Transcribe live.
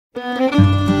Good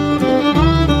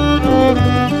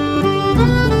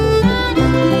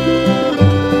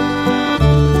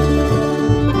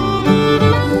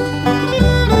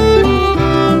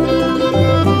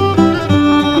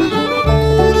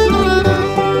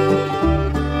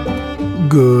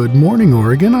morning,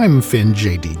 Oregon. I'm Finn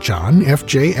J.D. John,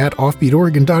 FJ at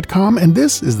OffbeatOregon.com, and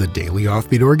this is the Daily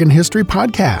Offbeat Oregon History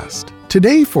Podcast.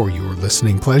 Today, for your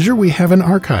listening pleasure, we have an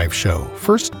archive show,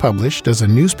 first published as a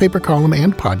newspaper column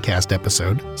and podcast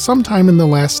episode sometime in the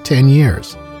last 10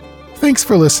 years. Thanks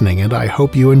for listening, and I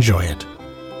hope you enjoy it.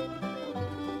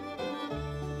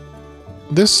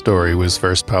 This story was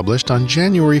first published on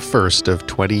January 1st of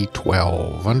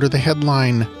 2012 under the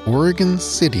headline, Oregon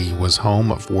City was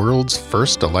home of world's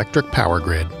first electric power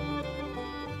grid.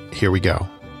 Here we go.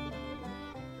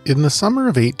 In the summer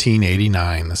of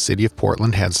 1889, the city of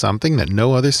Portland had something that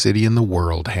no other city in the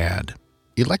world had: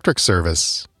 electric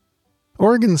service.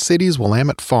 Oregon City's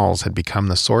Willamette Falls had become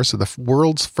the source of the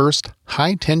world's first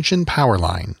high-tension power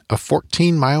line, a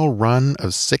 14-mile run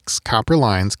of 6 copper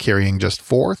lines carrying just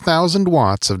 4,000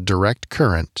 watts of direct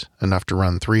current, enough to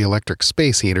run 3 electric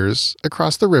space heaters,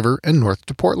 across the river and north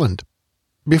to Portland.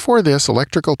 Before this,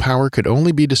 electrical power could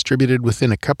only be distributed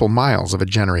within a couple miles of a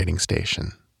generating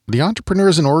station. The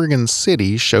entrepreneurs in Oregon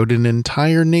City showed an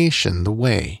entire nation the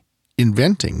way,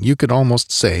 inventing, you could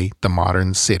almost say, the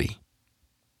modern city.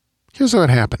 Here's how it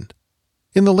happened.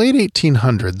 In the late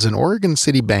 1800s, an Oregon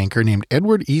City banker named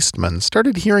Edward Eastman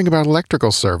started hearing about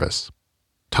electrical service.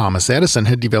 Thomas Edison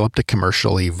had developed a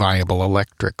commercially viable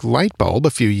electric light bulb a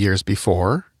few years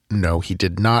before. No, he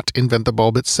did not invent the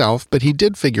bulb itself, but he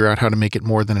did figure out how to make it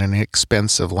more than an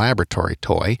expensive laboratory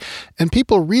toy, and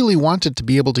people really wanted to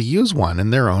be able to use one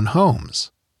in their own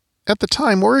homes. At the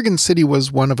time, Oregon City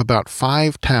was one of about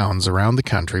 5 towns around the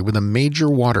country with a major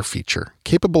water feature,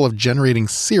 capable of generating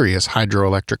serious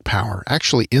hydroelectric power,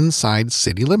 actually inside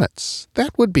city limits.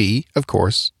 That would be, of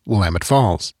course, Willamette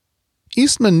Falls.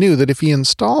 Eastman knew that if he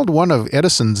installed one of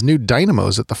Edison's new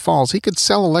dynamos at the falls, he could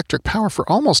sell electric power for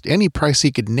almost any price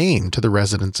he could name to the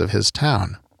residents of his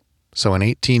town. So in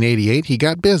 1888, he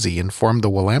got busy and formed the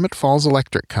Willamette Falls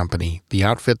Electric Company, the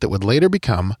outfit that would later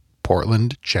become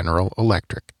Portland General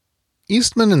Electric.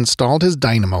 Eastman installed his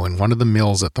dynamo in one of the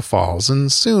mills at the falls,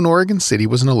 and soon Oregon City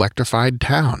was an electrified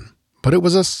town. But it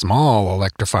was a small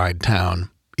electrified town.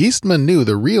 Eastman knew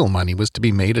the real money was to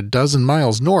be made a dozen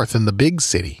miles north in the big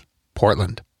city,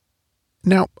 Portland.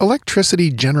 Now,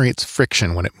 electricity generates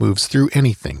friction when it moves through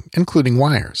anything, including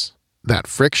wires. That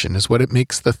friction is what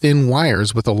makes the thin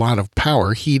wires with a lot of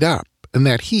power heat up, and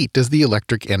that heat is the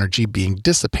electric energy being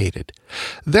dissipated.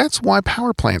 That's why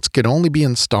power plants could only be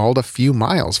installed a few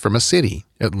miles from a city.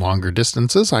 At longer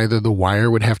distances, either the wire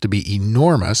would have to be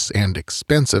enormous and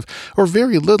expensive, or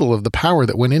very little of the power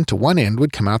that went into one end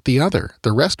would come out the other.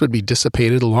 The rest would be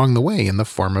dissipated along the way in the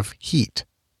form of heat.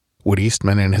 What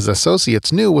Eastman and his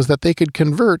associates knew was that they could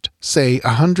convert, say,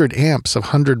 100 amps of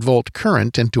 100-volt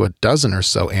current into a dozen or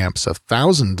so amps of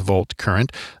 1,000-volt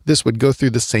current. This would go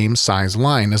through the same size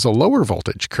line as a lower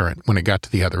voltage current. When it got to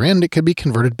the other end, it could be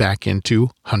converted back into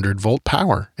 100-volt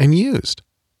power and used.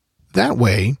 That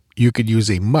way, you could use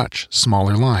a much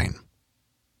smaller line.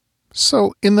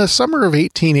 So, in the summer of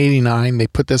 1889, they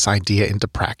put this idea into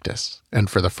practice, and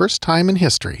for the first time in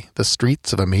history, the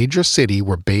streets of a major city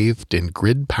were bathed in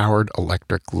grid-powered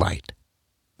electric light.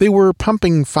 They were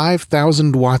pumping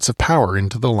 5,000 watts of power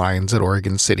into the lines at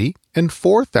Oregon City, and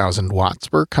 4,000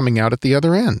 watts were coming out at the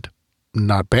other end.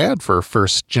 Not bad for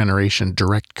first-generation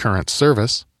direct current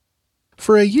service.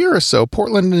 For a year or so,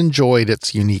 Portland enjoyed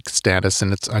its unique status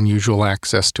and its unusual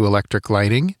access to electric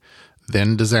lighting.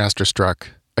 Then disaster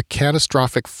struck. A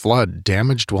catastrophic flood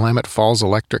damaged Willamette Falls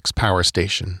Electric's power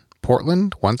station.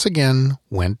 Portland, once again,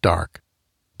 went dark.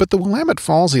 But the Willamette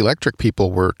Falls Electric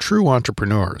people were true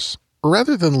entrepreneurs.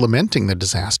 Rather than lamenting the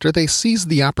disaster, they seized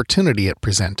the opportunity it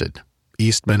presented.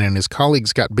 Eastman and his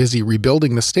colleagues got busy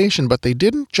rebuilding the station, but they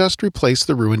didn't just replace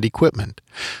the ruined equipment.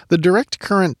 The direct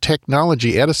current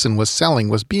technology Edison was selling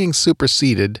was being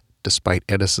superseded, despite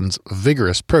Edison's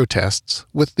vigorous protests,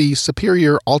 with the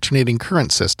superior alternating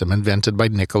current system invented by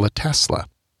Nikola Tesla.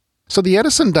 So the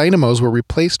Edison dynamos were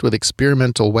replaced with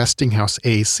experimental Westinghouse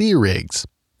AC rigs,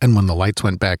 and when the lights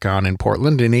went back on in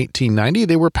Portland in 1890,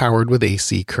 they were powered with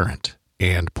AC current.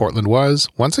 And Portland was,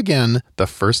 once again, the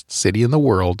first city in the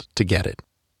world to get it.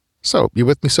 So, you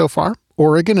with me so far?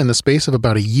 Oregon, in the space of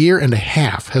about a year and a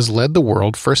half, has led the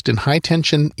world first in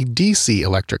high-tension DC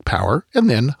electric power and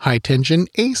then high-tension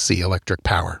AC electric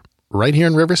power. Right here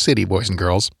in River City, boys and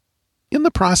girls. In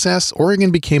the process, Oregon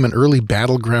became an early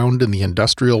battleground in the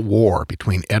Industrial War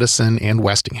between Edison and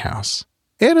Westinghouse.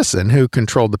 Edison, who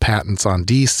controlled the patents on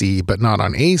DC but not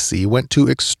on AC, went to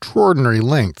extraordinary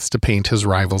lengths to paint his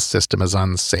rival's system as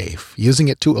unsafe, using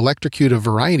it to electrocute a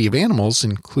variety of animals,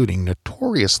 including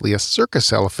notoriously a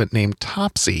circus elephant named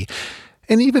Topsy,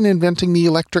 and even inventing the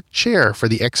electric chair for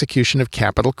the execution of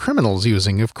capital criminals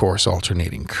using, of course,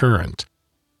 alternating current.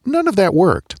 None of that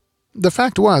worked. The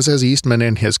fact was, as Eastman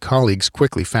and his colleagues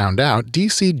quickly found out,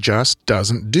 DC just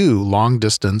doesn't do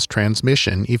long-distance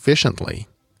transmission efficiently.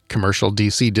 Commercial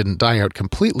DC didn't die out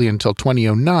completely until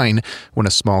 2009, when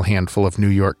a small handful of New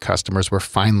York customers were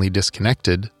finally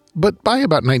disconnected, but by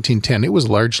about 1910 it was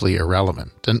largely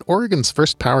irrelevant, and Oregon's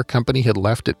first power company had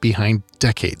left it behind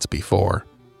decades before.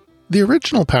 The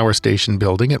original power station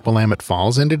building at Willamette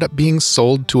Falls ended up being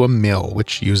sold to a mill,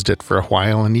 which used it for a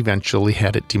while and eventually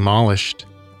had it demolished.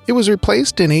 It was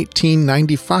replaced in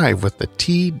 1895 with the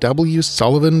T.W.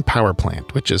 Sullivan Power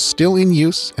Plant, which is still in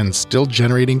use and still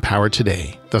generating power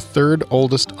today, the third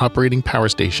oldest operating power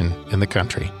station in the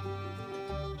country.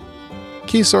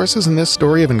 Key sources in this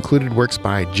story have included works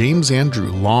by James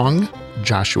Andrew Long,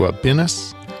 Joshua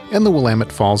Binnis, and the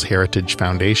Willamette Falls Heritage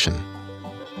Foundation.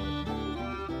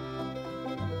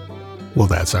 Well,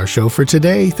 that's our show for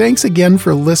today. Thanks again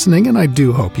for listening, and I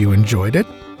do hope you enjoyed it.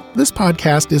 This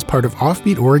podcast is part of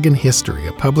Offbeat Oregon History,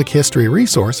 a public history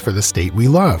resource for the state we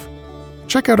love.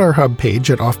 Check out our hub page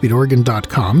at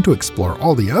offbeatoregon.com to explore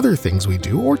all the other things we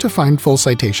do or to find full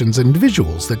citations and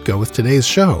visuals that go with today's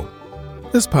show.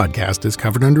 This podcast is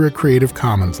covered under a Creative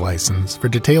Commons license. For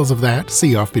details of that,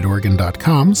 see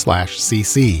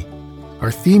offbeatoregon.com/cc.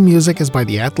 Our theme music is by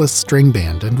the Atlas String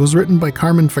Band and was written by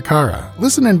Carmen Ficara.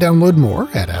 Listen and download more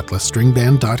at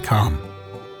atlasstringband.com.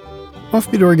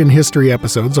 Offbeat Oregon History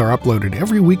episodes are uploaded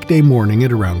every weekday morning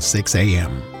at around 6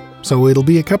 a.m., so it'll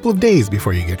be a couple of days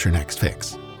before you get your next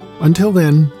fix. Until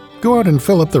then, go out and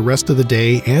fill up the rest of the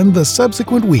day and the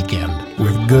subsequent weekend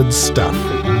with good stuff.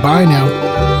 Bye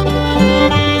now.